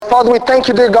Father, we thank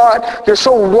you, dear God. You're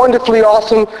so wonderfully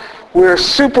awesome. We're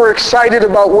super excited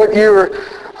about what you're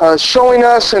showing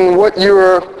us and what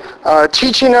you're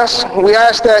teaching us. We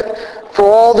ask that for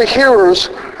all the hearers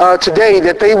today,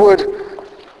 that they would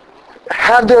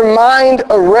have their mind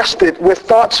arrested with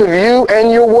thoughts of you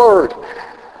and your word.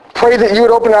 Pray that you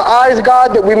would open our eyes,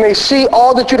 God, that we may see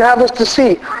all that you'd have us to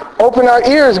see. Open our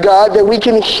ears, God, that we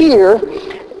can hear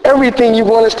everything you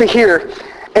want us to hear.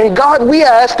 And God, we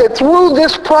ask that through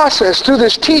this process, through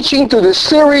this teaching, through this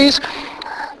series,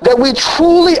 that we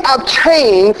truly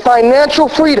obtain financial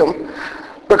freedom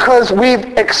because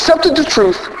we've accepted the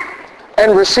truth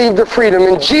and received the freedom.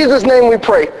 In Jesus' name we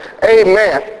pray.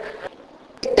 Amen.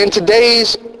 In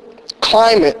today's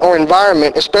climate or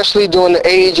environment, especially during the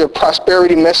age of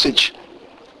prosperity message,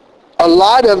 a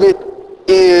lot of it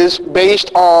is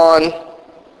based on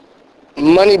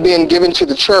money being given to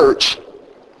the church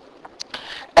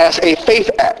as a faith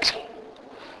act.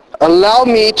 Allow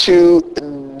me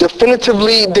to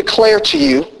definitively declare to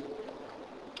you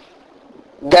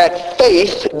that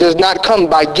faith does not come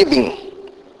by giving.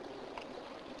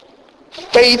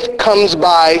 Faith comes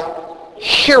by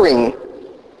hearing,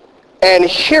 and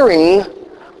hearing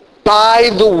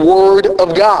by the Word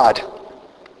of God.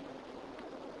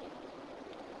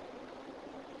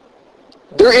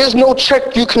 There is no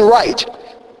check you can write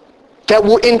that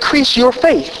will increase your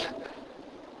faith.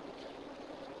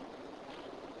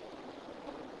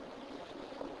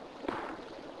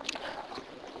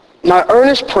 My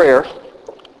earnest prayer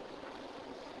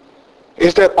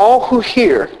is that all who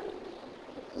hear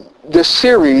this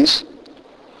series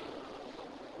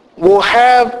will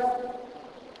have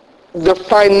the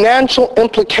financial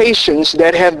implications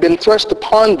that have been thrust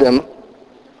upon them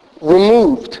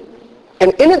removed.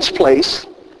 And in its place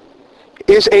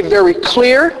is a very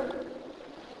clear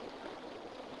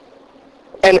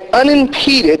and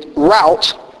unimpeded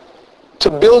route to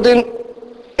building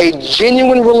a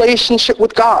genuine relationship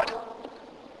with God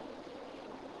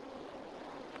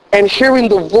and hearing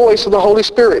the voice of the Holy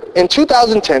Spirit. In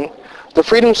 2010, the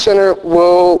Freedom Center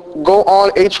will go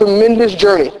on a tremendous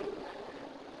journey.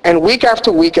 And week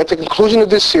after week, at the conclusion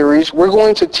of this series, we're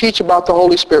going to teach about the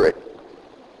Holy Spirit,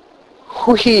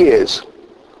 who he is,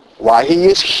 why he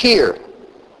is here,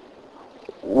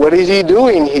 what is he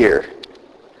doing here.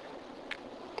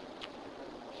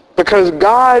 Because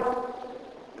God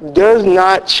does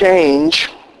not change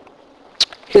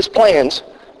his plans.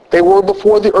 They were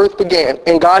before the earth began,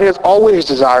 and God has always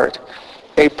desired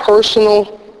a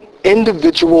personal,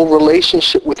 individual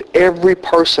relationship with every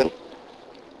person.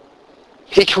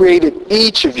 He created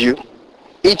each of you,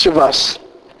 each of us,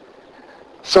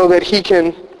 so that he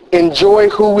can enjoy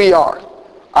who we are,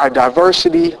 our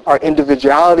diversity, our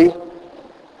individuality,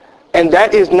 and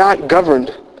that is not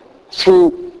governed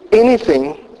through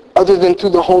anything other than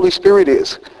through the Holy Spirit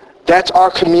is. That's our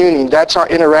communing, that's our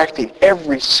interacting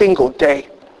every single day.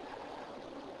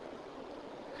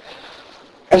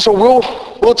 And so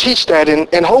we'll teach that,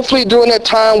 and hopefully during that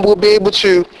time we'll be able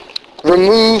to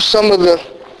remove some of the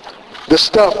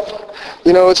stuff.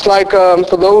 You know, it's like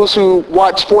for those who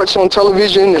watch sports on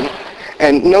television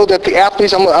and know that the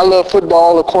athletes, I love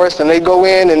football, of course, and they go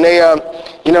in and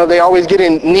they always get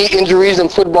in knee injuries in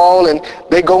football, and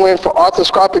they go in for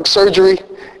arthroscopic surgery,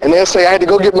 and they'll say, I had to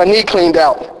go get my knee cleaned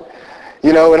out.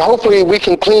 You know, and hopefully we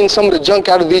can clean some of the junk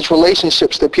out of these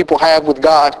relationships that people have with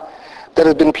God that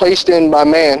have been placed in by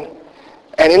man.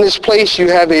 And in this place you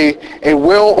have a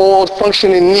well-oiled,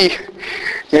 functioning knee,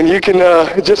 and you can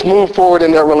just move forward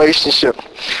in that relationship.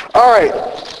 All right.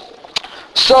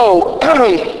 So,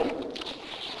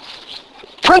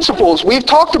 principles. We've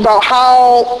talked about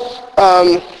how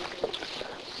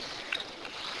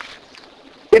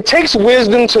it takes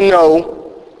wisdom to know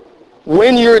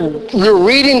when you're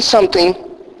reading something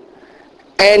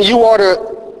and you ought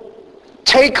to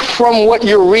take from what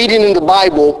you're reading in the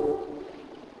Bible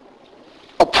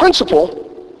a principle,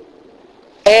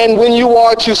 and when you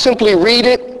are to simply read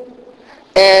it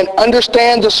and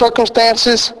understand the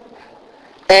circumstances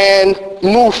and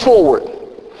move forward,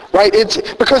 right? It's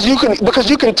because you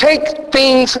can take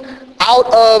things out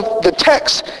of the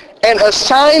text and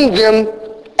assign them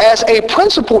as a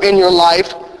principle in your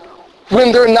life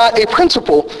when they're not a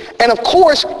principle. And of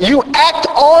course, you act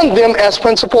on them as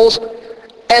principles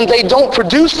and they don't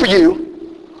produce for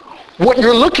you what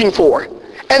you're looking for.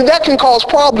 And that can cause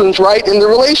problems, right, in the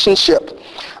relationship.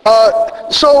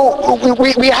 So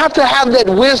we have to have that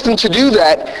wisdom to do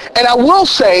that. And I will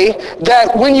say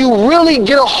that when you really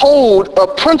get a hold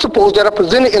of principles that are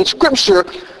presented in Scripture,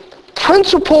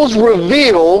 principles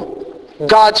reveal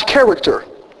God's character.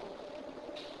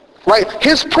 Right?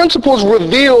 His principles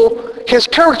reveal his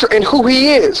character and who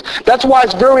he is. That's why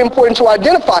it's very important to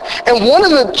identify. And one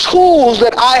of the tools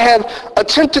that I have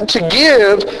attempted to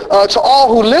give to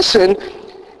all who listen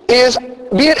is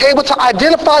being able to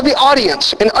identify the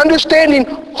audience and understanding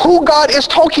who God is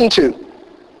talking to.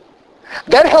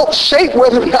 That helps shape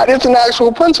whether or not it's an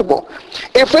actual principle.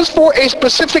 If it's for a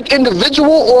specific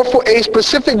individual or for a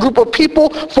specific group of people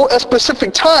for a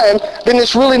specific time, then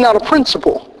it's really not a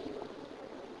principle.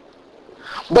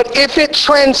 But if it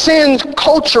transcends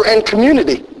culture and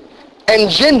community and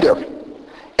gender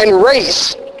and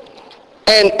race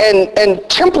and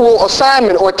temporal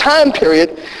assignment or time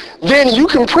period, then you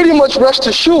can pretty much rest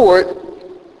assured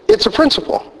it's a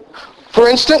principle. For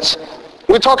instance,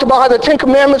 we talked about how the Ten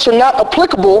Commandments are not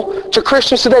applicable to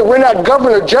Christians today. We're not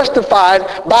governed or justified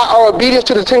by our obedience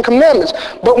to the Ten Commandments.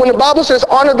 But when the Bible says,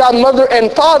 honor thy mother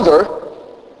and father,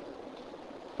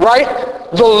 right?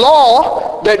 The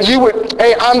law that you would,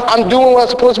 hey, I'm doing what I'm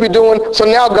supposed to be doing, so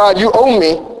now God, you owe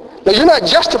me. Now you're not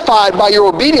justified by your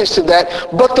obedience to that,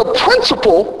 but the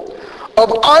principle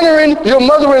of honoring your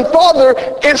mother and father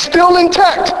is still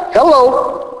intact.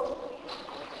 Hello.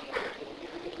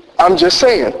 I'm just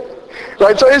saying.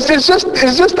 Right, so it's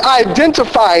just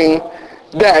identifying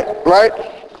that, right?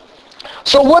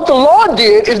 So what the law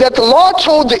did is that the law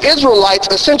told the Israelites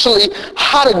essentially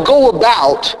how to go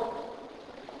about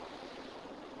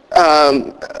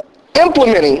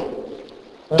implementing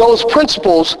those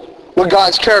principles with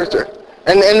God's character.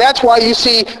 And that's why you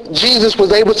see Jesus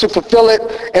was able to fulfill it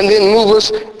and then move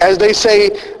us, as they say,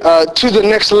 to the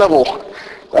next level.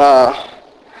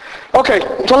 Okay,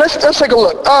 so let's take a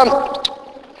look.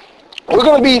 We're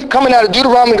going to be coming out of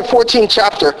Deuteronomy, the 14th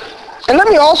chapter. And let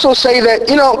me also say that,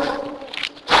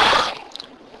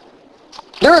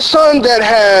 there are some that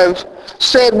have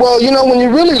said, well, when you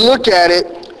really look at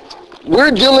it,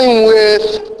 we're dealing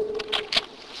with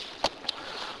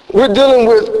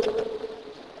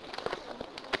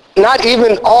not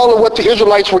even all of what the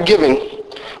Israelites were giving,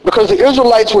 because the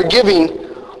Israelites were giving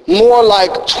more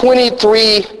like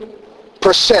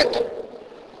 23%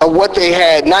 of what they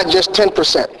had, not just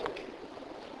 10%.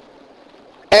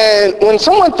 And when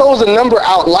someone throws a number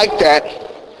out like that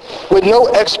with no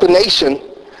explanation,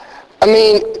 I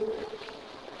mean,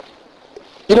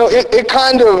 it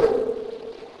kind of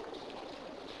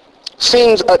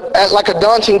seems as like a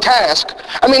daunting task.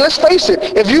 I mean, let's face it.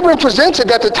 If you've been presented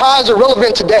that the tithes are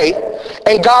relevant today,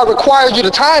 and God requires you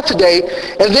to tithe today,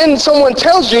 and then someone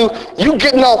tells you you're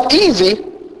getting off easy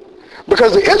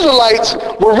because the Israelites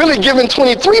were really giving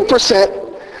 23%,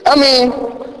 I mean,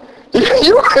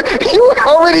 you were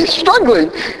already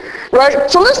struggling, right?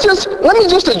 So let me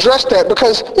just address that,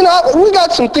 because, we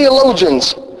got some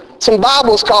theologians, some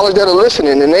Bible scholars that are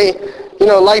listening, and they,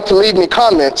 like to leave me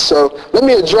comments. So let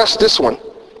me address this one.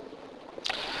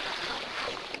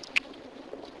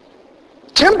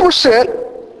 10%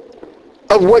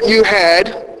 of what you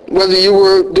had, whether you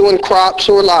were doing crops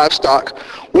or livestock,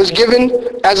 was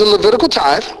given as a Levitical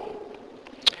tithe.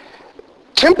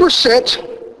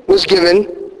 10% was given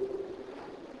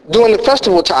during the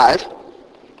festival tithe.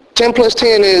 10 plus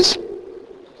 10 is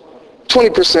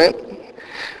 20%.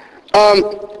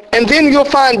 And then you'll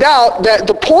find out that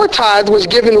the poor tithe was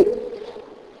given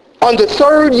on the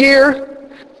 3rd year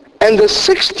and the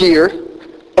 6th year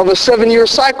of a 7-year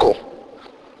cycle,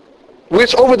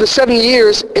 which over the 7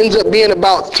 years ends up being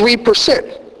about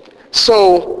 3%.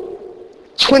 So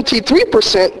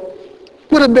 23%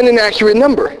 would have been an accurate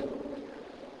number,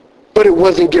 but it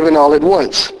wasn't given all at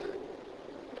once.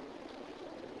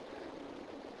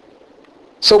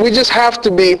 So we just have to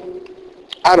be,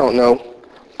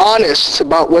 honest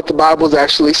about what the Bible is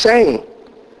actually saying,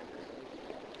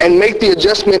 and make the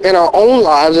adjustment in our own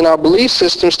lives and our belief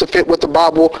systems to fit what the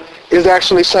Bible is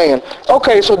actually saying.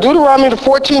 Okay, so Deuteronomy, the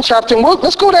 14th chapter, and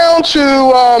let's go down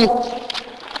to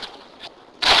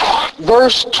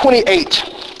verse 28.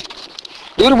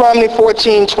 Deuteronomy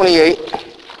 14:28,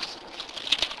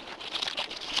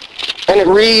 and it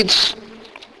reads,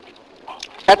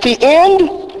 "At the end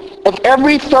of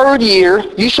every 3rd year,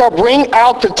 you shall bring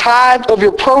out the tithe of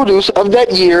your produce of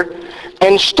that year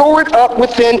and store it up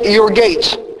within your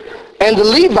gates. And the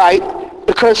Levite,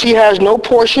 because he has no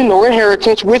portion nor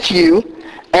inheritance with you,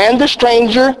 and the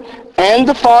stranger, and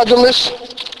the fatherless,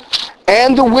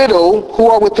 and the widow who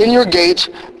are within your gates,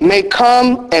 may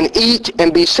come and eat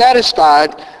and be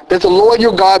satisfied, that the Lord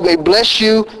your God may bless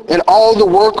you in all the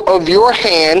work of your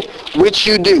hand which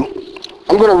you do."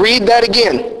 I'm going to read that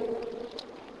again.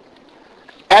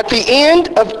 "At the end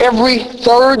of every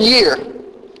 3rd year,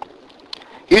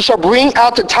 You shall bring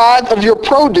out the tithe of your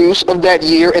produce of that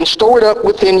year and store it up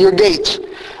within your gates.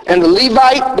 And the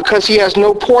Levite, because he has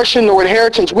no portion nor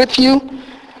inheritance with you,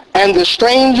 and the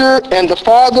stranger and the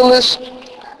fatherless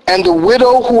and the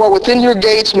widow who are within your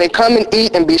gates may come and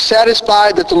eat and be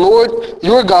satisfied, that the Lord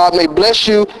your God may bless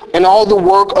you in all the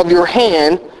work of your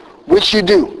hand which you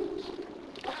do.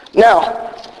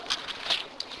 Now,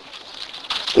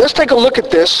 let's take a look at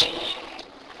this.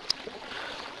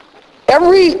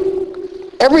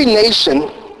 Every nation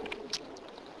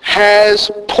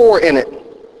has poor in it.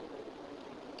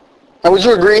 Now, would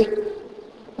you agree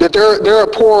that there are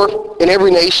poor in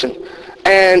every nation?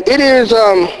 And it is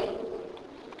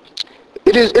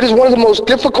one of the most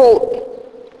difficult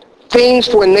things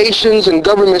for nations and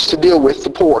governments to deal with, the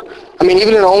poor. I mean,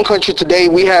 even in our own country today,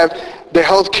 we have the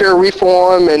health care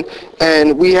reform,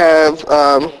 and we have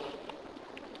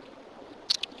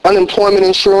unemployment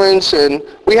insurance, and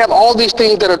we have all these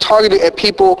things that are targeted at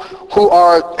people who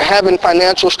are having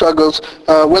financial struggles,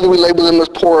 whether we label them as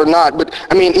poor or not. But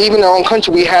I mean, even in our own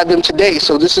country, we have them today,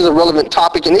 so this is a relevant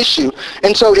topic and issue.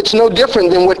 And so it's no different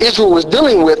than what Israel was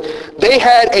dealing with. They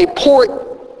had a poor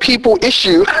people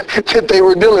issue that they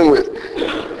were dealing with.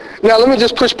 Now, let me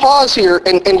just push pause here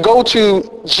and go to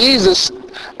Jesus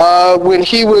when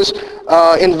he was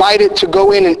invited to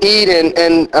go in and eat,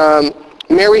 and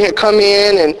Mary had come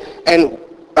in and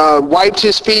wiped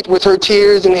his feet with her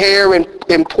tears and hair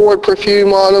and poured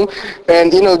perfume on him.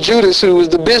 And, Judas, who was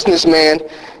the businessman,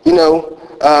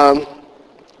 let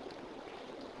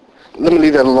me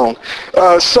leave that alone.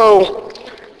 So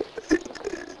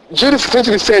Judas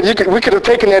essentially said, we could have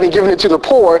taken that and given it to the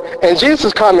poor. And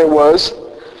Jesus' comment was,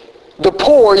 the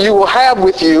poor you will have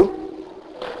with you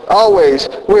always.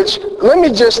 Which, let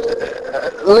me just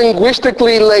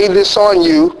linguistically lay this on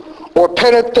you, or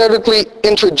parenthetically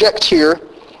interject here,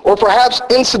 or perhaps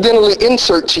incidentally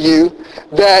insert to you,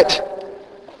 that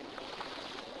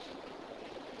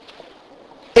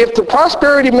if the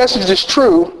prosperity message is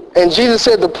true, and Jesus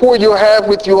said the poor you'll have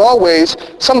with you always,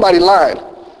 somebody lied.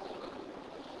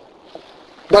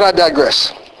 But I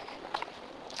digress.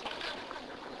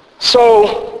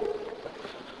 So,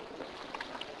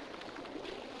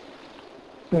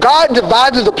 God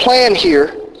devised a plan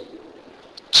here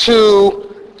to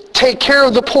take care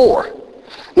of the poor.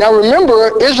 Now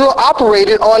remember, Israel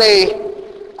operated on a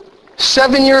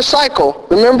 7-year cycle.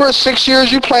 Remember, 6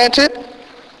 years you planted,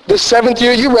 the 7th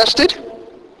year you rested,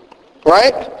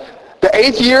 right? The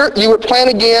 8th year you would plant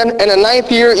again, and the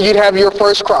 9th year you'd have your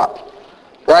first crop,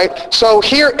 right? So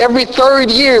here, every 3rd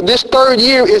year, this 3rd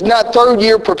year is not 3rd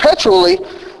year perpetually,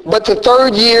 but the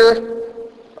 3rd year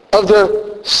of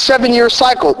the 7-year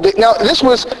cycle. Now this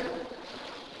was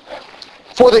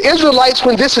for the Israelites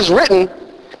when this is written,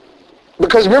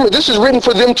 because remember, this is written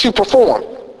for them to perform.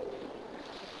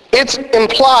 It's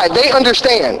implied. They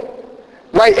understand.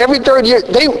 Right? Every 3rd year,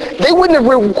 they wouldn't have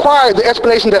required the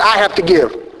explanation that I have to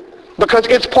give, because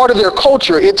it's part of their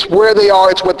culture. It's where they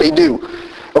are. It's what they do.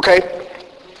 Okay?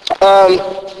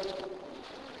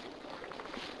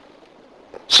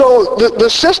 So the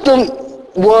system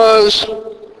was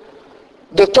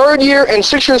the 3rd year and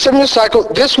 6th year and 7th year cycle.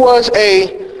 This was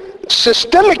a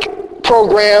systemic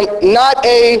program, not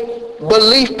a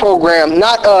belief program,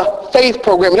 not a faith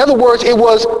program. In other words, it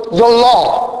was the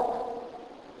law.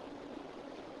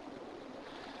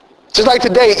 Just like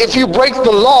today, if you break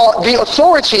the law, the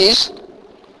authorities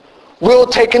will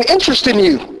take an interest in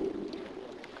you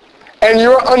and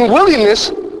your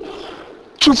unwillingness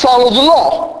to follow the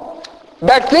law.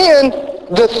 Back then,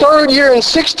 the 3rd year and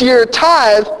 6th year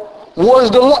tithe was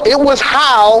the law. It was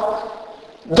how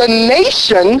the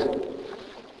nation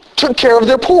took care of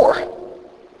their poor.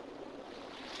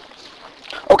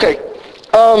 Okay.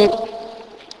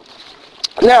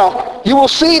 Now, you will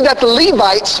see that the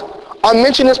Levites are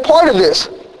mentioned as part of this.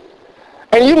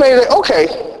 And you may say, okay,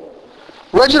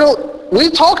 Reginald, we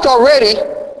talked already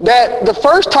that the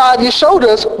first tithe you showed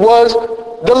us was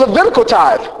the Levitical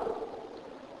tithe.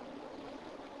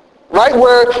 Right?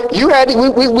 Where you had,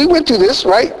 we went through this,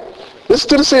 right? Listen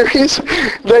to the series,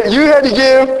 that you had to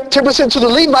give 10% to the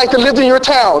Levites that lived in your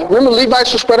town. Remember,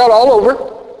 Levites were spread out all over,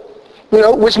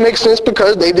 which makes sense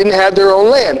because they didn't have their own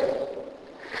land.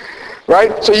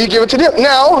 Right? So you give it to them.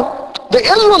 Now, the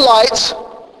Israelites,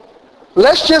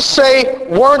 let's just say,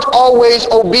 weren't always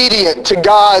obedient to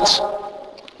God's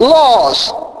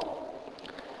laws.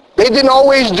 They didn't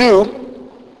always do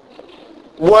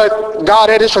what God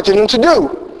had instructed them to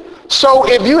do. So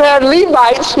if you had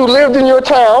Levites who lived in your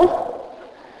town,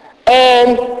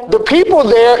 and the people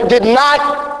there did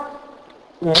not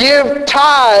give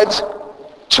tithes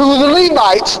to the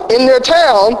Levites in their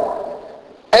town,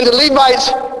 and the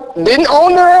Levites didn't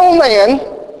own their own land,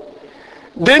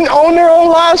 didn't own their own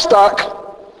livestock,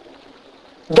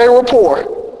 they were poor.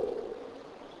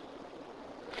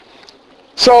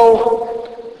 So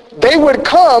they would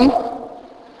come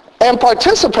and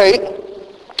participate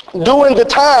during the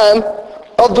time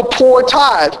of the poor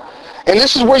tithe. And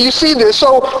this is where you see this.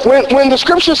 So when the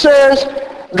scripture says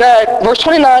that, verse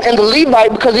 29, and the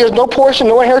Levite, because he has no portion,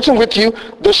 no inheritance with you,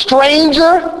 the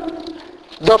stranger,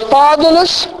 the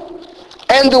fatherless,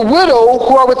 and the widow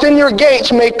who are within your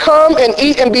gates may come and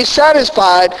eat and be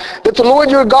satisfied, that the Lord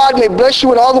your God may bless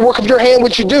you in all the work of your hand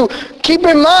which you do. Keep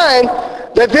in mind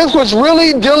that this was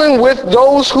really dealing with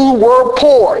those who were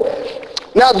poor.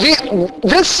 Now,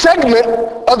 this segment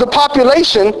of the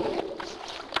population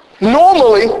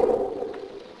normally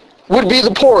would be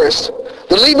the poorest.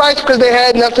 The Levites, because they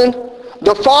had nothing.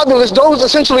 The fatherless, those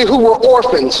essentially who were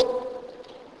orphans,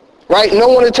 right? No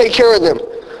one to take care of them.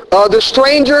 The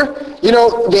stranger, you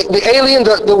know, the alien,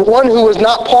 the one who was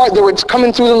not part, they were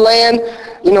coming through the land,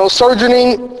 you know,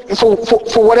 sojourning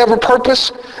for whatever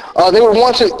purpose. They would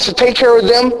want to take care of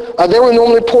them. They were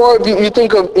normally poor. If you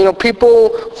think of, you know, people,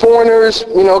 foreigners,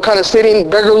 you know, kind of sitting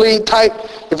beggarly type.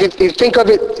 If you think of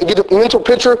it, you get a mental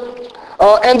picture.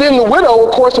 And then the widow,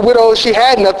 of course, the widow, she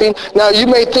had nothing. Now, you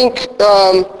may think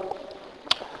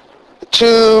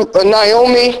to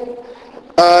Naomi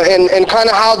and kind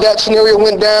of how that scenario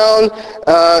went down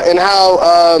and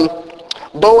how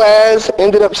Boaz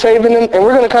ended up saving them, and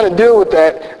we're going to kind of deal with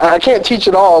that. I can't teach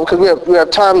it all because we have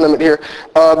time limit here,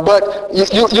 but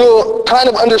you'll kind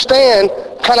of understand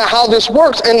kind of how this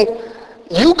works. And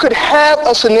you could have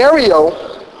a scenario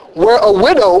where a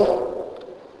widow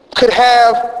could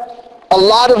have a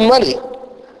lot of money,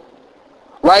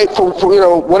 right? For you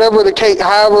know, whatever the case,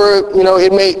 however, you know,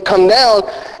 it may come down,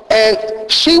 and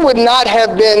she would not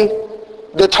have been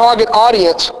the target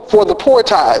audience for the poor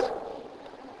tithe.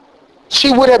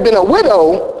 She would have been a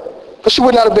widow, but she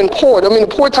would not have been poor. I mean, the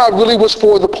poor tithe really was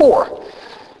for the poor.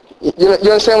 You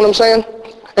understand what I'm saying?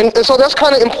 And so that's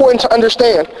kind of important to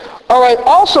understand. All right,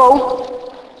 also,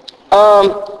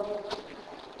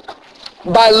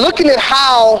 by looking at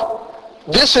how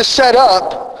this is set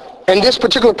up in this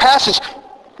particular passage,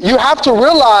 you have to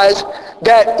realize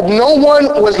that no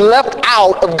one was left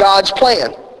out of God's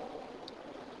plan.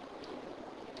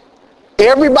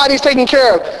 Everybody's taken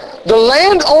care of. The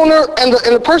landowner and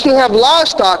the person who have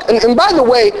livestock, and by the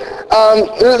way,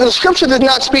 the scripture does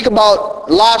not speak about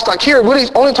livestock here. It really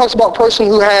only talks about a person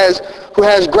who has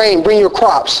grain, bring your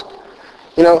crops.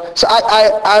 You know, so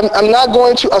I'm not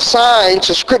going to assign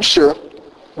to scripture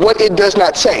what it does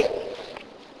not say.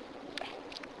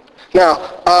 Now,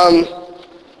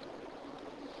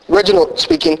 Reginald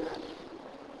speaking,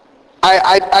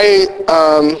 I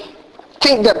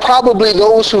think that probably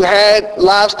those who had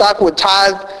livestock would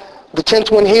tithe the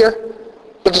 10th one here,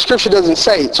 but the scripture doesn't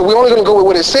say. So we're only going to go with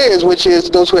what it says, which is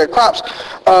those who had crops.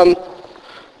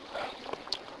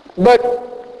 But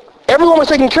everyone was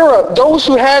taken care of. Those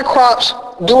who had crops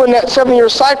during that 7-year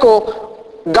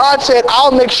cycle, God said,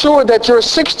 I'll make sure that your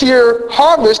 6th-year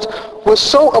harvest was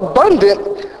so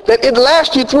abundant that it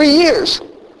lasts you 3 years.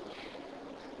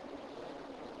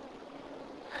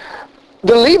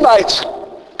 The Levites,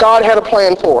 God had a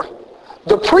plan for.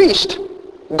 The priest,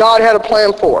 God had a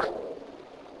plan for.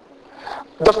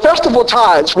 The festival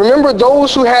tithes, remember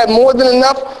those who had more than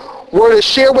enough were to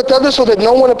share with others so that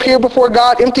no one appeared before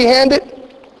God empty-handed?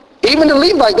 Even the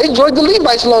Levites, they joined the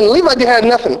Levites alone. The Levites, they had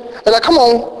nothing. They're like, come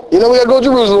on, you know we got to go to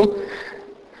Jerusalem.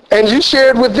 And you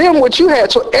shared with them what you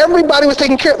had. So everybody was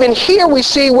taken care of. And here we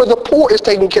see where the poor is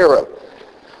taken care of.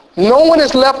 No one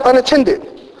is left unattended.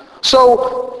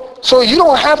 So you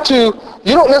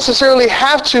don't necessarily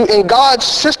have to, in God's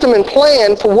system and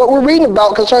plan for what we're reading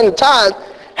about concerning the tithe,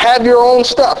 have your own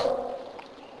stuff.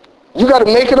 You got to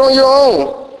make it on your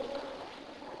own.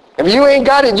 If you ain't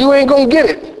got it, you ain't going to get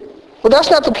it. But that's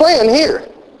not the plan here.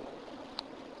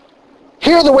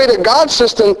 Here, the way that God's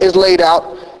system is laid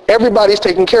out, everybody's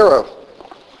taken care of.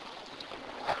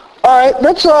 All right,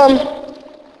 let's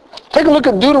take a look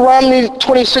at Deuteronomy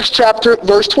 26 chapter,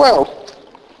 verse 12.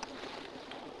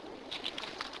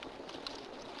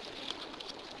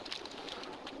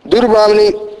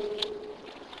 Deuteronomy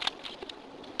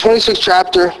 26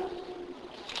 chapter,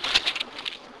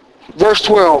 verse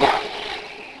 12.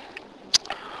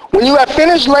 When you have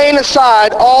finished laying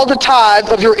aside all the tithe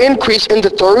of your increase in the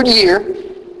 3rd year,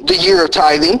 the year of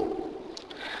tithing,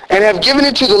 and have given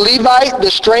it to the Levite,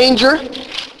 the stranger,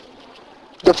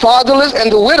 the fatherless,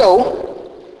 and the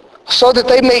widow, so that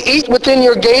they may eat within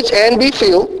your gates and be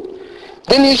filled,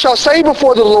 then you shall say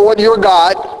before the Lord your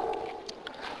God,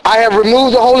 I have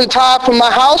removed the holy tithe from my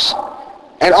house,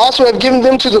 and also have given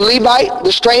them to the Levite,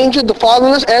 the stranger, the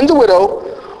fatherless, and the widow,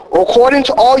 according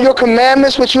to all your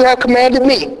commandments which you have commanded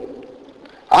me.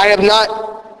 I have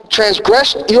not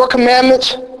transgressed your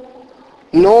commandments,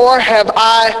 nor have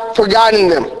I forgotten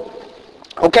them.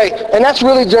 Okay, and that's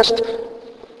really just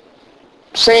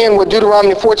saying what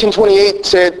Deuteronomy 14:28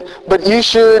 said, but you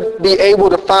should be able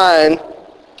to find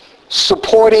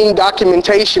supporting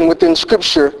documentation within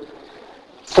Scripture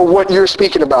for what you're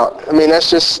speaking about. I mean, that's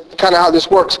just kind of how this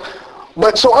works.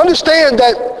 But so understand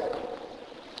that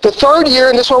the third year,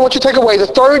 and this is what I want you to take away, the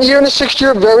third year and the sixth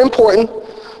year are very important.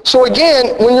 So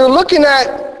again, when you're looking at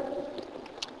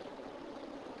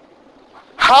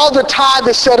how the tithe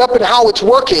is set up and how it's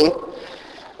working,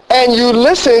 and you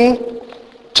listen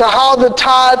to how the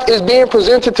tithe is being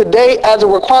presented today as a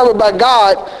requirement by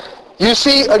God, you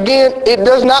see, again, it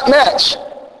does not match.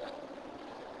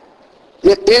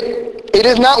 It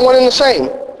is not one and the same.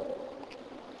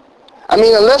 I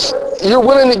mean, unless you're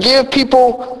willing to give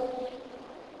people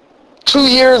 2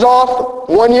 years off,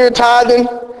 1 year tithing,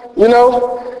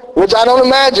 which I don't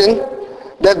imagine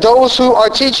that those who are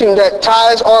teaching that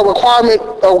tithes are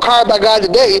required by God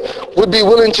today would be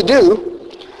willing to do,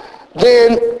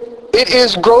 then it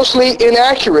is grossly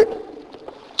inaccurate.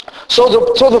 So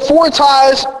the four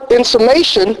tithes in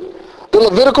summation, the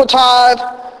Levitical tithe,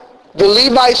 the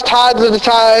Levites' tithe of the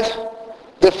tithe,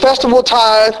 the festival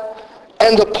tithe,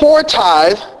 and the poor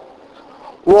tithe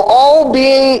were all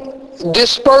being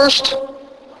dispersed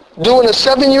during a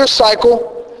 7-year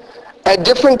cycle at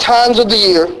different times of the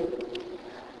year,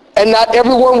 and not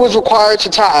everyone was required to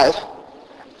tithe,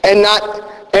 and not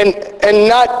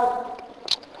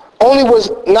only was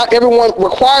not everyone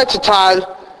required to tithe,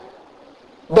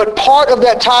 but part of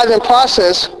that tithing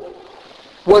process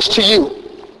was to you,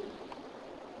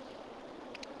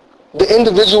 the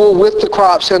individual with the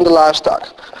crops and the livestock.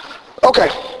 Okay.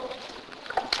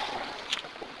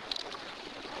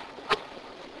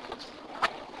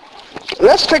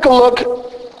 Let's take a look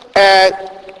at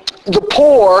the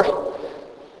poor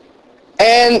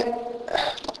and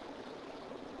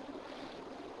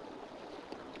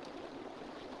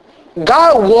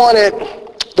God wanted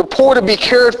the poor to be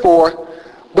cared for,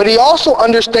 but he also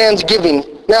understands giving.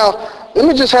 Now, let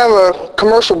me just have a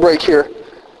commercial break here.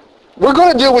 We're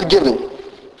going to deal with giving,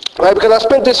 right? Because I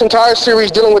spent this entire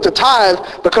series dealing with the tithe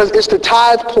because it's the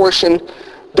tithe portion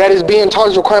that is being taught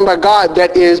as required by God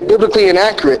that is biblically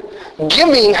inaccurate.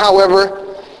 Giving, however,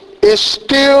 is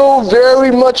still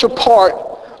very much a part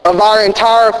of our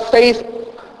entire faith,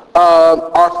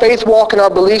 our faith walk and our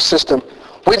belief system.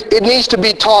 It needs to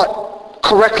be taught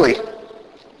correctly.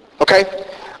 Okay?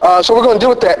 So we're going to deal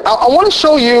with that. I want to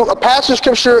show you a passage of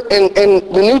Scripture in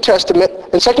the New Testament,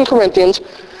 in 2 Corinthians,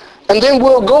 and then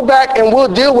we'll go back and we'll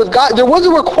deal with God. There was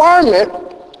a requirement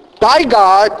by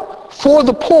God for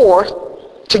the poor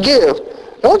to give.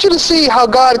 I want you to see how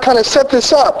God kind of set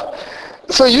this up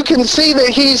so you can see that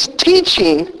he's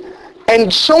teaching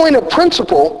and showing a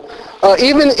principle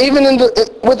even under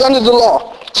the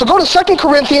law. So go to 2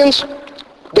 Corinthians,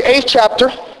 the 8th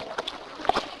chapter.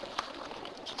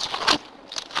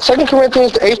 2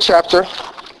 Corinthians, the 8th chapter.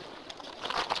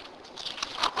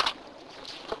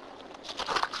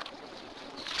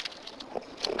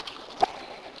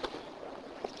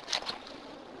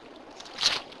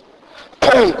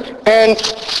 And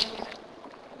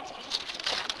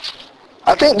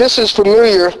I think this is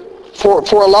familiar for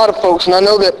a lot of folks, and I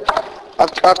know that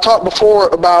I've talked before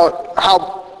about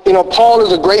how, Paul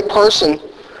is a great person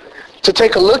to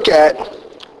take a look at,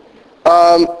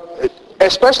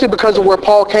 especially because of where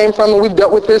Paul came from, and we've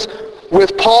dealt with this,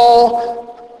 with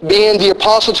Paul being the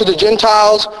apostle to the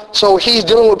Gentiles, so he's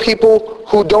dealing with people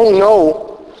who don't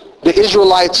know the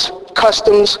Israelites'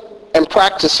 customs and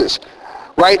practices,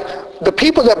 right? The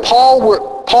people that Paul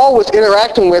was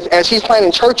interacting with as he's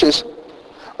planting churches,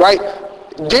 right,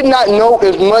 did not know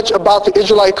as much about the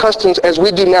Israelite customs as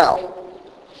we do now.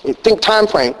 Think time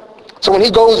frame. So when he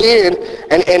goes in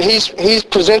and he's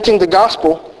presenting the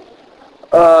gospel,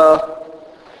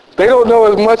 they don't know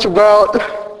as much about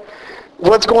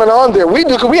what's going on there. We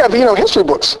do, because we have, history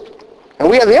books. And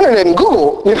we have the internet and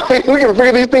Google. We can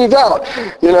figure these things out.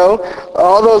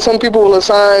 Although some people will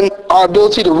assign our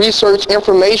ability to research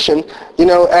information,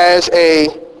 as a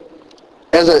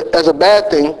bad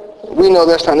thing, we know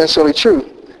that's not necessarily true.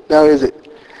 Now is it?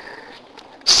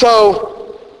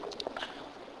 So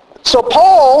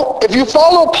Paul, if you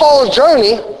follow Paul's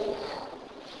journey,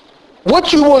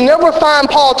 what you will never find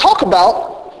Paul talk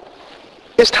about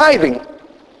is tithing.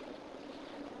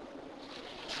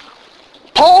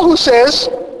 Paul, who says,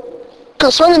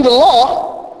 concerning the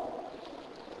law,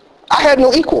 I had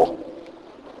no equal.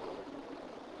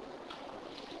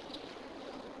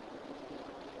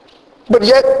 But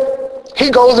yet,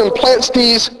 he goes and plants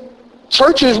these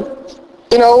churches,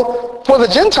 for the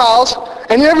Gentiles,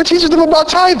 and he never teaches them about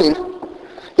tithing.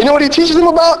 You know what he teaches them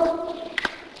about?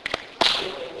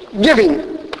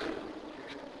 Giving.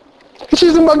 He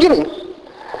teaches them about giving.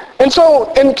 And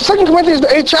so, in 2 Corinthians, the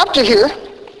 8th chapter here,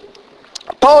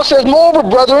 Paul says, moreover,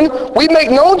 brethren, we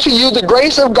make known to you the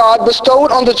grace of God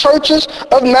bestowed on the churches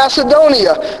of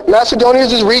Macedonia. Macedonia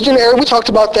is this region area. We talked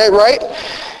about that, right?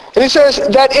 And he says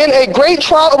that in a great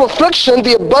trial of affliction,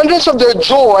 the abundance of their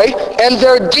joy and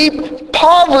their deep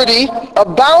poverty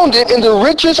abounded in the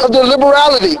riches of their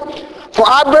liberality. For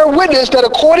I bear witness that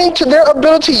according to their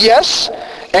ability, yes,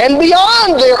 and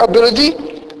beyond their ability,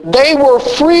 they were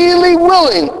freely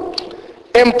willing,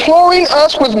 imploring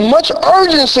us with much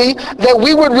urgency that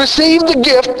we would receive the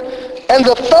gift and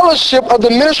the fellowship of the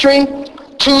ministering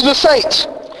to the saints.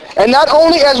 And not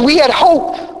only as we had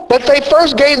hoped, but they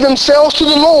first gave themselves to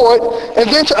the Lord and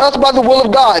then to us by the will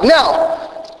of God.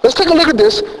 Now, let's take a look at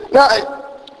this. Now,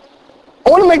 I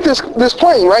want to make this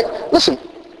plain, right? Listen,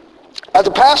 as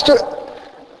a pastor,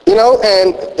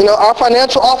 and our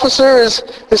financial officer is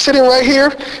sitting right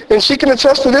here, and she can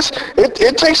attest to this.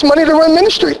 It takes money to run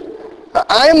ministry.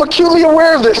 I am acutely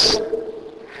aware of this.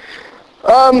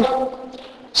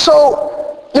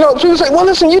 So, people say, well,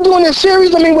 listen, you're doing this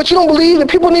series. What you don't believe that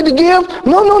people need to give?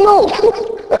 No.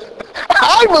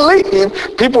 I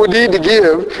believe people need to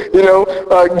give,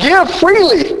 give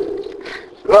freely,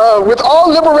 with all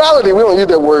liberality. We don't use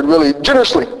that word really,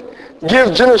 generously.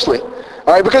 Give generously.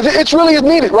 All right, because it's really is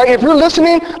needed, right? If you're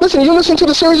listening, you listen to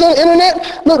the series on the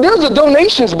internet, look, there's a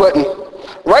donations button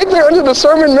right there under the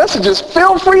sermon messages.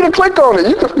 Feel free to click on it.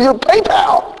 You can use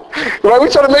PayPal, right? We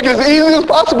try to make it as easy as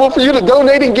possible for you to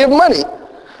donate and give money.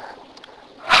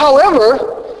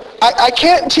 However, I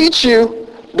can't teach you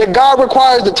that God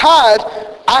requires the tithe.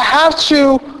 I have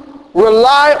to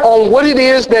rely on what it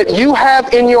is that you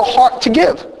have in your heart to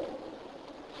give.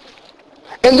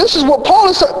 And this is what Paul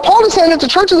is saying. Paul is saying that the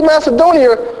churches of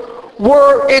Macedonia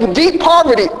were in deep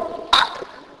poverty.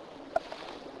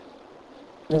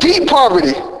 Deep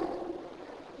poverty.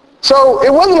 So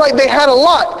it wasn't like they had a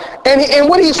lot. And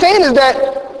what he's saying is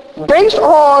that based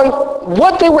on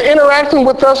what they were interacting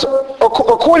with us,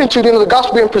 according to the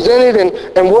gospel being presented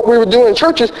and what we were doing in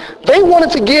churches, they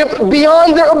wanted to give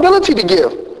beyond their ability to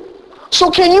give. So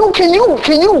can you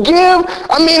give,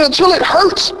 until it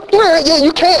hurts? Yeah,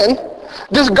 you can.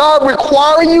 Does God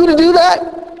require you to do that?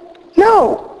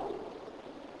 No.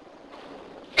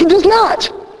 He does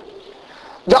not.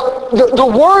 The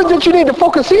word that you need to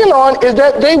focus in on is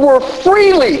that they were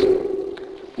freely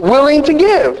willing to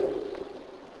give.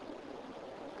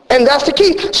 And that's the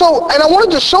key. So, and I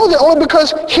wanted to show that only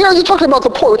because here you're talking about the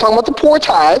poor. We're talking about the poor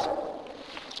tithe.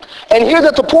 And here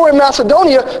that the poor in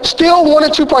Macedonia still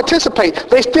wanted to participate.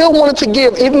 They still wanted to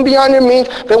give, even beyond their means.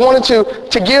 They wanted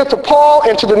to give to Paul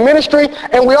and to the ministry.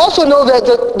 And we also know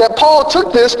that Paul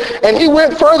took this and he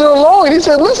went further along. And he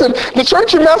said, listen, the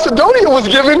church in Macedonia was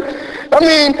giving.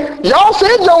 Y'all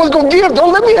said y'all was going to give.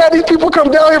 Don't let me have these people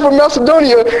come down here from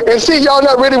Macedonia and see y'all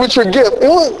not ready with your gift. And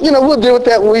we'll deal with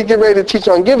that when we get ready to teach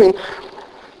on giving.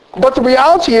 But the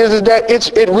reality is that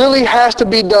it really has to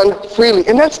be done freely.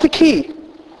 And that's the key.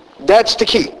 That's the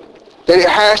key, that it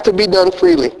has to be done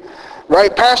freely,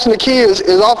 right? Pastor McKee is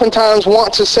oftentimes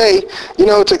want to say,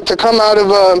 to come out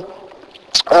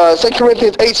of 2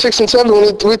 Corinthians 8, 6, and 7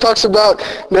 when he talks about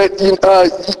that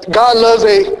God loves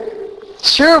a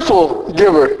cheerful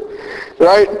giver,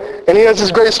 right? And he has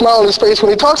this great smile on his face when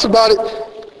he talks about it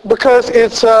because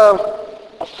it's a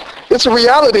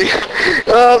reality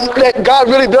that God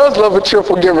really does love a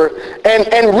cheerful giver.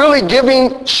 And really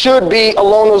giving should be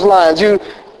along those lines.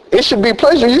 It should be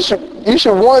pleasure. You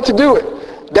should want to do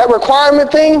it. That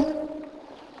requirement thing,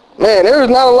 man, there is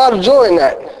not a lot of joy in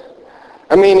that.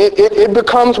 It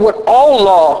becomes what all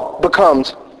law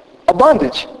becomes, a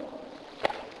bondage.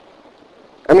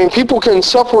 People can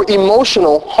suffer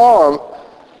emotional harm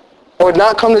or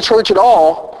not come to church at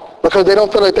all because they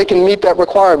don't feel like they can meet that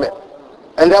requirement.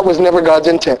 And that was never God's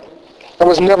intent. That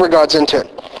was never God's intent.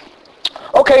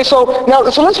 Okay, so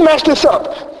let's match this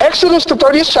up. Exodus, the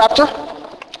 30th chapter.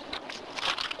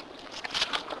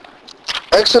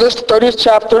 Exodus, the 30th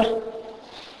chapter,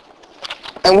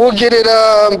 and we'll get it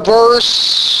let's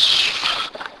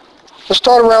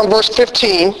start around verse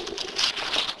 15.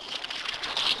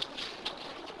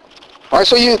 All right,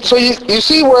 so you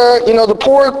see where, the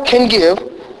poor can give.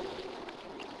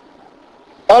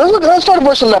 Let's start at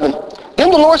verse 11.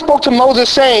 Then the Lord spoke to Moses,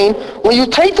 saying, when you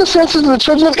take the census of the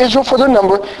children of Israel for their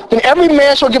number, then every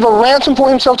man shall give a ransom for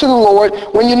himself to the Lord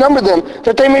when you number them,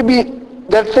 that there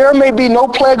may be no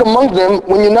plague among them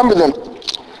when you number them.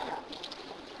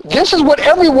 This is what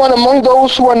everyone among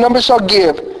those who are numbered shall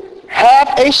give.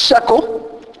 Half a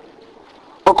shekel,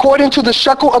 according to the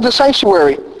shekel of the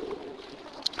sanctuary.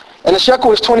 And the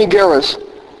shekel is 20 gerahs.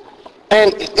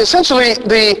 And essentially,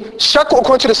 the shekel,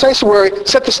 according to the sanctuary,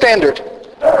 set the standard.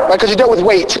 Right? Because you dealt with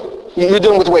weight. You're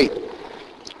dealing with weight.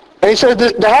 And he says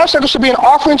the half shekel should be an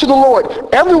offering to the Lord.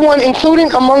 Everyone,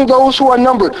 including among those who are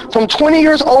numbered, from 20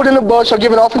 years old and above, shall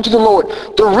give an offering to the Lord.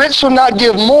 The rich shall not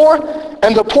give more,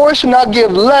 and the poor shall not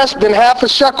give less than half a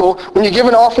shekel when you give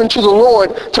an offering to the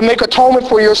Lord to make atonement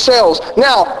for yourselves.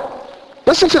 Now,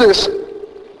 listen to this.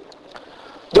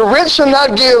 The rich shall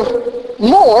not give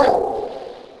more,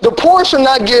 the poor shall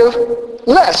not give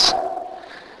less.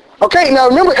 Okay, now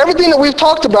remember everything that we've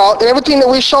talked about and everything that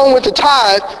we've shown with the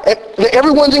tithe,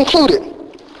 everyone's included,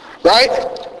 right?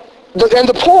 And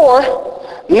the poor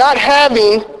not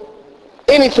having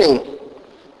anything.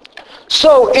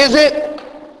 So is it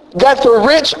that the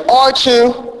rich are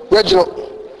to, Reginald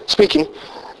speaking,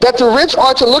 that the rich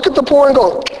are to look at the poor and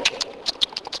go,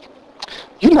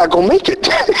 you're not going to make it.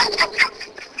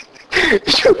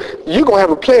 You're going to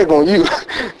have a plague on you.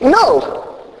 No.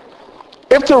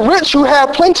 If the rich who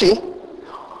have plenty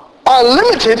are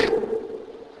limited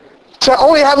to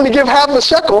only having to give half a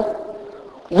shekel,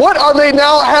 what are they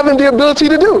now having the ability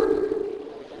to do?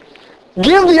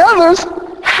 Give the others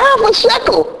half a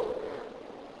shekel.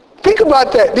 Think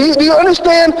about that. Do you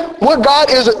understand what God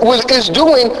is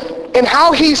doing and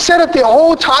how he set up the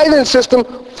whole tithing system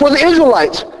for the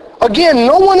Israelites? Again,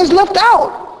 no one is left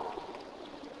out.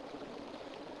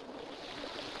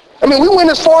 I mean, we went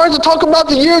as far as to talk about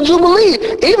the year of Jubilee.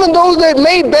 Even those that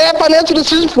made bad financial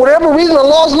decisions for whatever reason or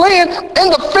lost land, in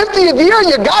the 50th year,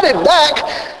 you got it back.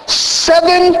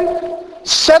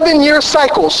 7-year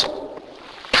cycles.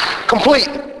 Complete.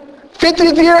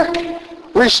 50th year,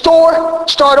 restore,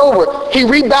 start over. He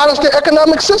rebalanced the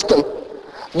economic system.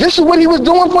 This is what he was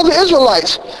doing for the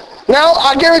Israelites. Now,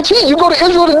 I guarantee you go to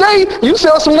Israel today, you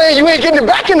sell some land, you ain't getting it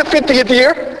back in the 50th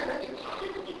year.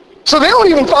 So they don't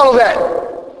even follow that.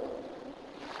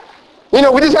 You know,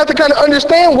 we just have to kind of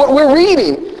understand what we're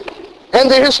reading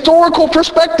and the historical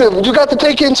perspective you got to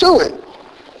take into it.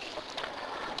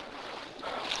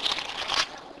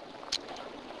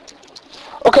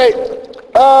 Okay,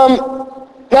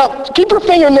 now keep your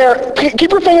finger there.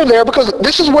 Keep your finger there because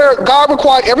this is where God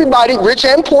required everybody, rich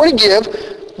and poor, to give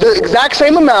the exact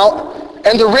same amount,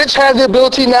 and the rich had the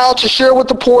ability now to share with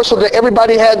the poor so that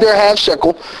everybody had their half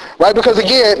shekel, right? Because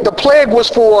again, the plague was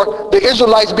for the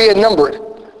Israelites being numbered.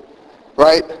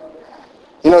 Right?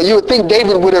 You know, you would think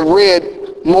David would have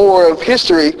read more of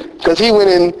history because he went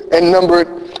in and numbered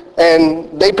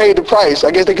and they paid the price. I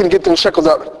guess they couldn't get them shekels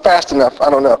out fast enough. I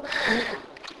don't know.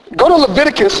 Go to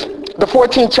Leviticus, the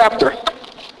 14th chapter.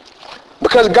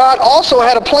 Because God also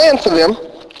had a plan for them.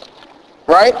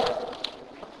 Right?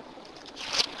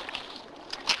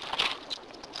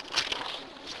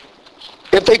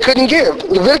 If they couldn't give.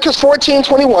 Leviticus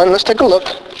 14:21. Let's take a look.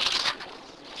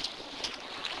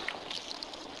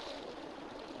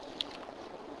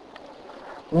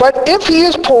 But if he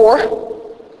is poor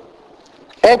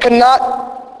and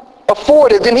cannot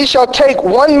afford it, then he shall take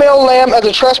one male lamb as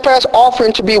a trespass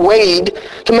offering to be weighed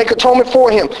to make atonement for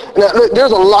him. Now,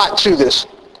 there's a lot to this,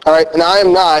 all right? And I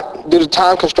am not, due to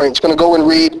time constraints, going to go and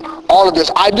read all of this.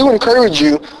 I do encourage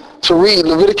you to read.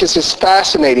 Leviticus is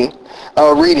fascinating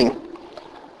reading.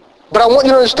 But I want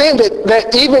you to understand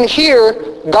that even here,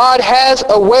 God has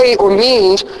a way or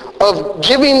means of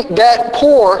giving that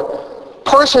poor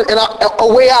person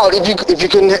a way out. If you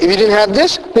didn't have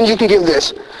this, then you can give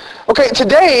this. Okay,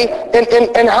 today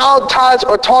and how tithes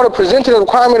are taught or presented a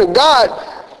requirement of God,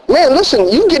 man, listen,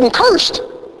 you getting cursed.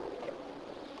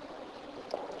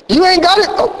 You ain't got it.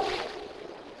 Oh,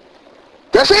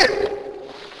 that's it.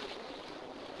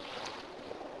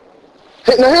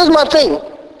 Now here's my thing.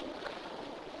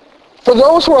 For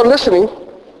those who are listening,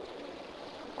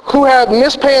 who have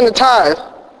missed paying the tithe,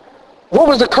 what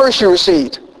was the curse you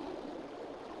received?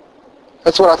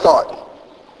 That's what I thought.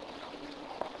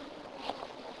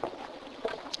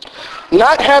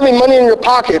 Not having money in your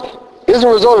pocket is a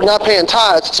result of not paying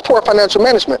tithes. It's poor financial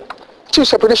management. Two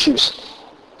separate issues.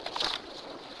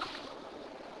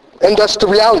 And that's the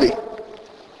reality.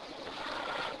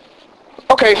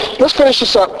 Okay, let's finish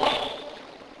this up.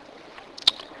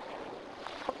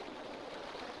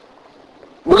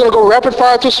 We're going to go rapid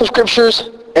fire through some scriptures,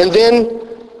 and then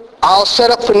I'll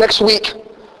set up for next week,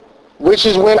 which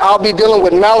is when I'll be dealing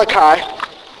with Malachi,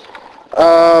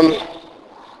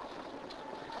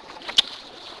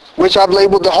 which I've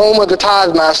labeled the home of the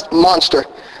tithe monster.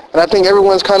 And I think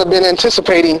everyone's kind of been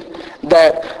anticipating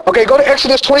that. Okay, go to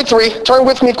Exodus 23. Turn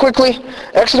with me quickly.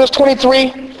 Exodus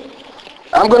 23.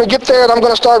 I'm going to get there and I'm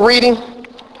going to start reading.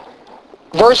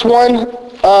 Verse 11.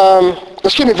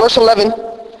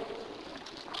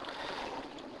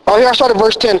 Oh, here I started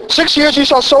verse 10. 6 years you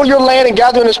shall sow your land and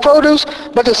gather in its produce,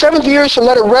 but the 7th year shall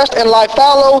let it rest and lie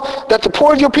fallow, that the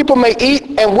poor of your people may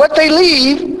eat, and what they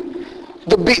leave,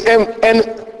 the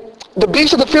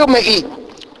beasts of the field may eat.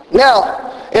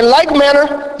 Now, in like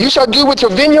manner, you shall do with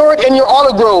your vineyard and your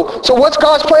olive grove. So what's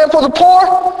God's plan for the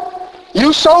poor?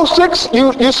 You sow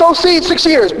seed 6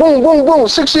 years. Boom, boom, boom.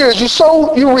 6 years. You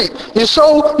sow, you reap. You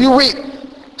sow, you reap.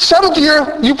 7th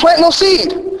year, you plant no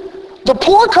seed. The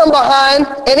poor come behind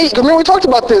and eat. Remember we talked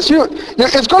about this.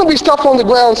 It's going to be stuff on the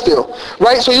ground still,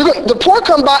 right? So the poor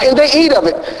come by and they eat of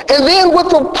it. And then what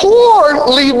the poor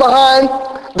leave behind,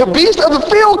 the beasts of the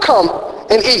field come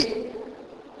and eat.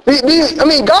 I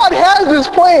mean, God has this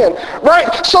plan,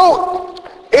 right? So,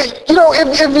 if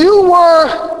you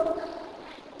were,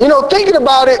 thinking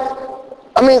about it,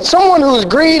 I mean, someone who's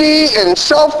greedy and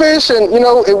selfish and, when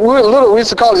we were little, we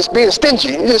used to call it being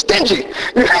stingy. You're stingy.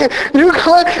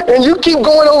 And you keep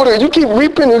going over there. You keep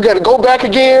reaping. You got to go back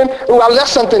again. Oh, I left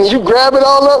something. You grab it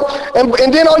all up.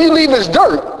 And then all you leave is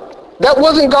dirt. That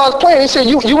wasn't God's plan. He said,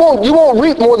 you won't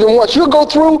reap more than once. You'll go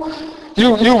through,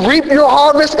 you reap your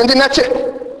harvest, and then that's it.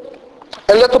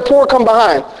 And let the poor come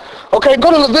behind. Okay,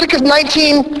 go to Leviticus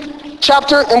 19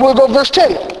 chapter, and we'll go verse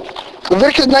 10.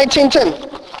 Leviticus 19:10.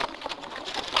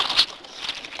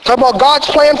 Talk about God's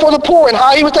plan for the poor and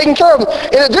how he was taking care of them.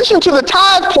 In addition to the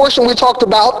tithe portion we talked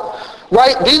about,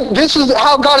 right, this is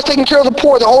how God is taking care of the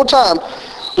poor the whole time.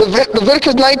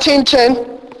 Leviticus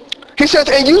 19:10, he says,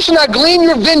 and you shall not glean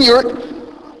your vineyard,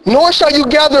 nor shall you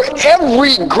gather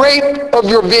every grape of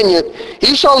your vineyard.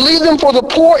 You shall leave them for the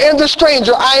poor and the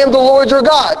stranger. I am the Lord your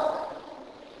God.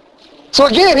 So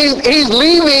again, he's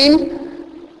leaving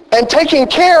and taking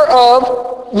care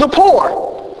of the poor.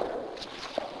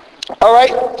 All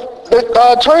right,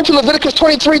 turn to Leviticus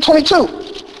 23:22.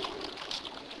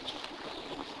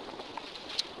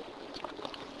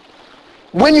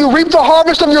 When you reap the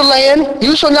harvest of your land,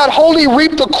 you shall not wholly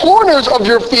reap the corners of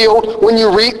your field when you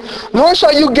reap, nor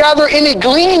shall you gather any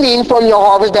gleaning from your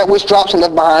harvest, that which drops and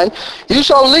left behind. You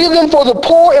shall leave them for the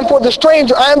poor and for the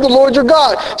stranger. I am the Lord your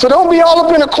God. So don't be all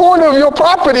up in a corner of your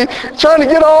property trying to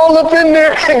get all up in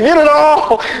there and get it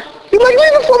all. He's like,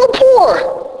 leave it for the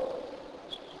poor.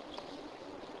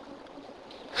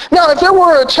 Now, if there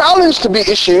were a challenge to be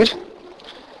issued,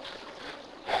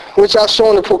 which I've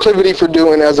shown the proclivity for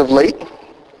doing as of late,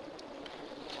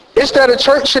 it's that a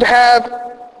church should have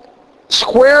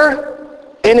square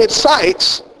in its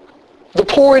sights the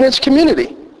poor in its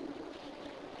community.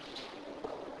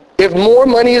 If more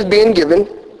money is being given,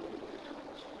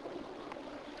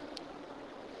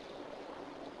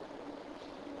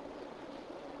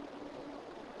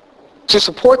 to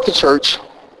support the church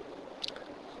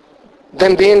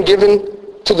than being given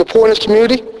to the poor in its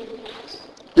community,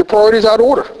 your priorities out of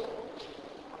order.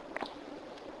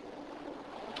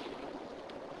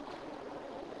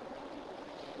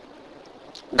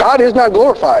 God is not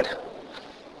glorified.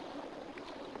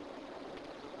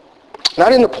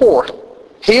 Not in the poor.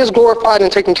 He is glorified in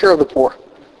taking care of the poor.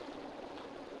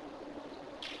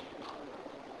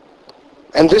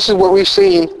 And this is what we've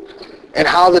seen in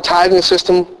how the tithing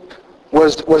system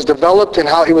was developed and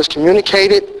how it was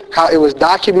communicated, how it was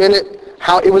documented,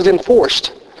 how it was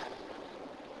enforced.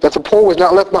 That the poor was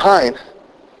not left behind.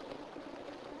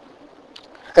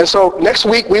 And so next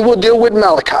week we will deal with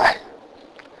Malachi,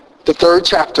 the 3rd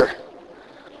chapter.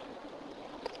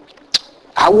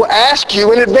 I will ask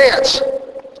you in advance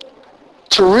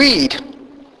to read,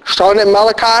 starting at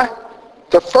Malachi,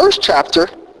 the 1st chapter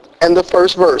and the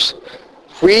 1st verse.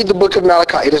 Read the book of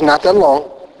Malachi. It is not that long.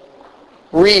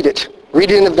 Read it. Read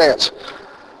it in advance.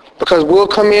 Because we'll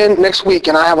come in next week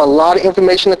and I have a lot of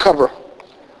information to cover.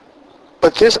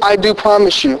 But this I do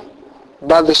promise you,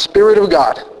 by the Spirit of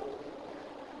God,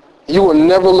 you will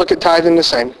never look at tithing the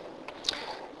same.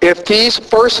 If these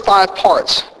first 5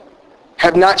 parts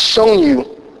have not shown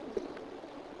you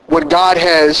what God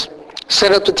has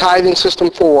set up the tithing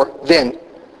system for, then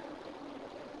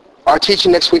our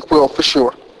teaching next week will, for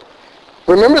sure.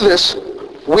 Remember this,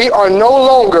 we are no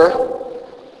longer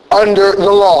under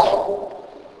the law.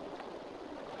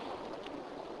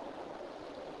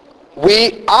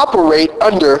 We operate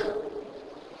under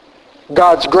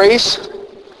God's grace,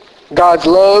 God's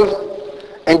love,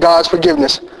 and God's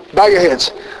forgiveness. Bow your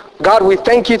heads. God, we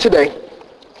thank you today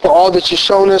for all that you've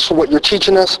shown us, for what you're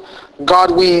teaching us.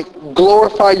 God, we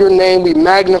glorify your name. We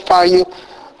magnify you.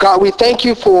 God, we thank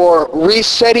you for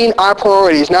resetting our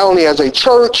priorities, not only as a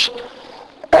church,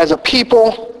 as a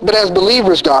people, but as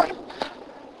believers, God.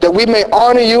 that we may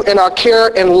honor you in our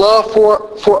care and love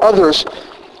for others.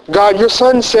 God, your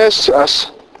Son says to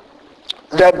us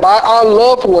that by our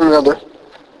love for one another,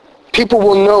 people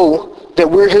will know that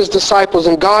we're his disciples.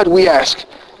 And God, we ask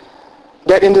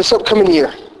that in this upcoming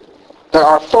year, that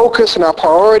our focus and our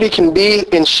priority can be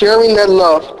in sharing that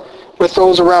love with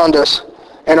those around us,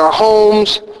 in our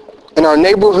homes, in our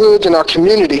neighborhoods, in our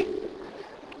community.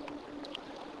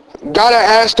 God, I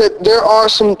ask that there are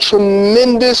some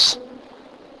tremendous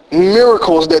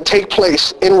miracles that take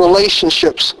place in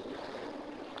relationships.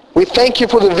 We thank you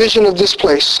for the vision of this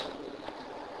place,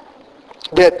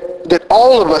 that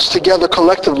all of us together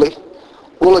collectively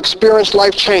will experience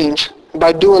life change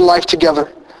by doing life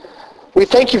together. We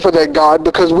thank you for that, God,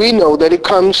 because we know that it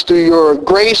comes through your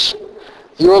grace,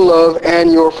 your love,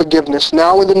 and your forgiveness.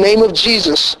 Now, in the name of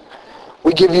Jesus,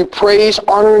 we give you praise,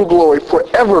 honor, and glory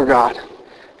forever, God.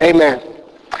 Amen.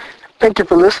 Thank you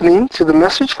for listening to the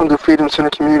message from the Freedom Center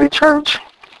Community Church,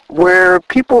 where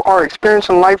people are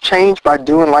experiencing life change by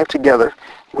doing life together.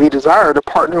 We desire to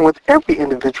partner with every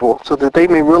individual so that they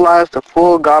may realize the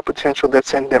full God potential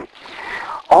that's in them.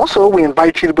 Also, we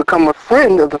invite you to become a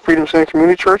friend of the Freedom Center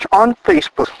Community Church on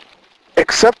Facebook.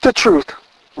 Accept the truth.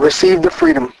 Receive the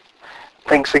freedom.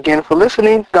 Thanks again for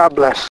listening. God bless.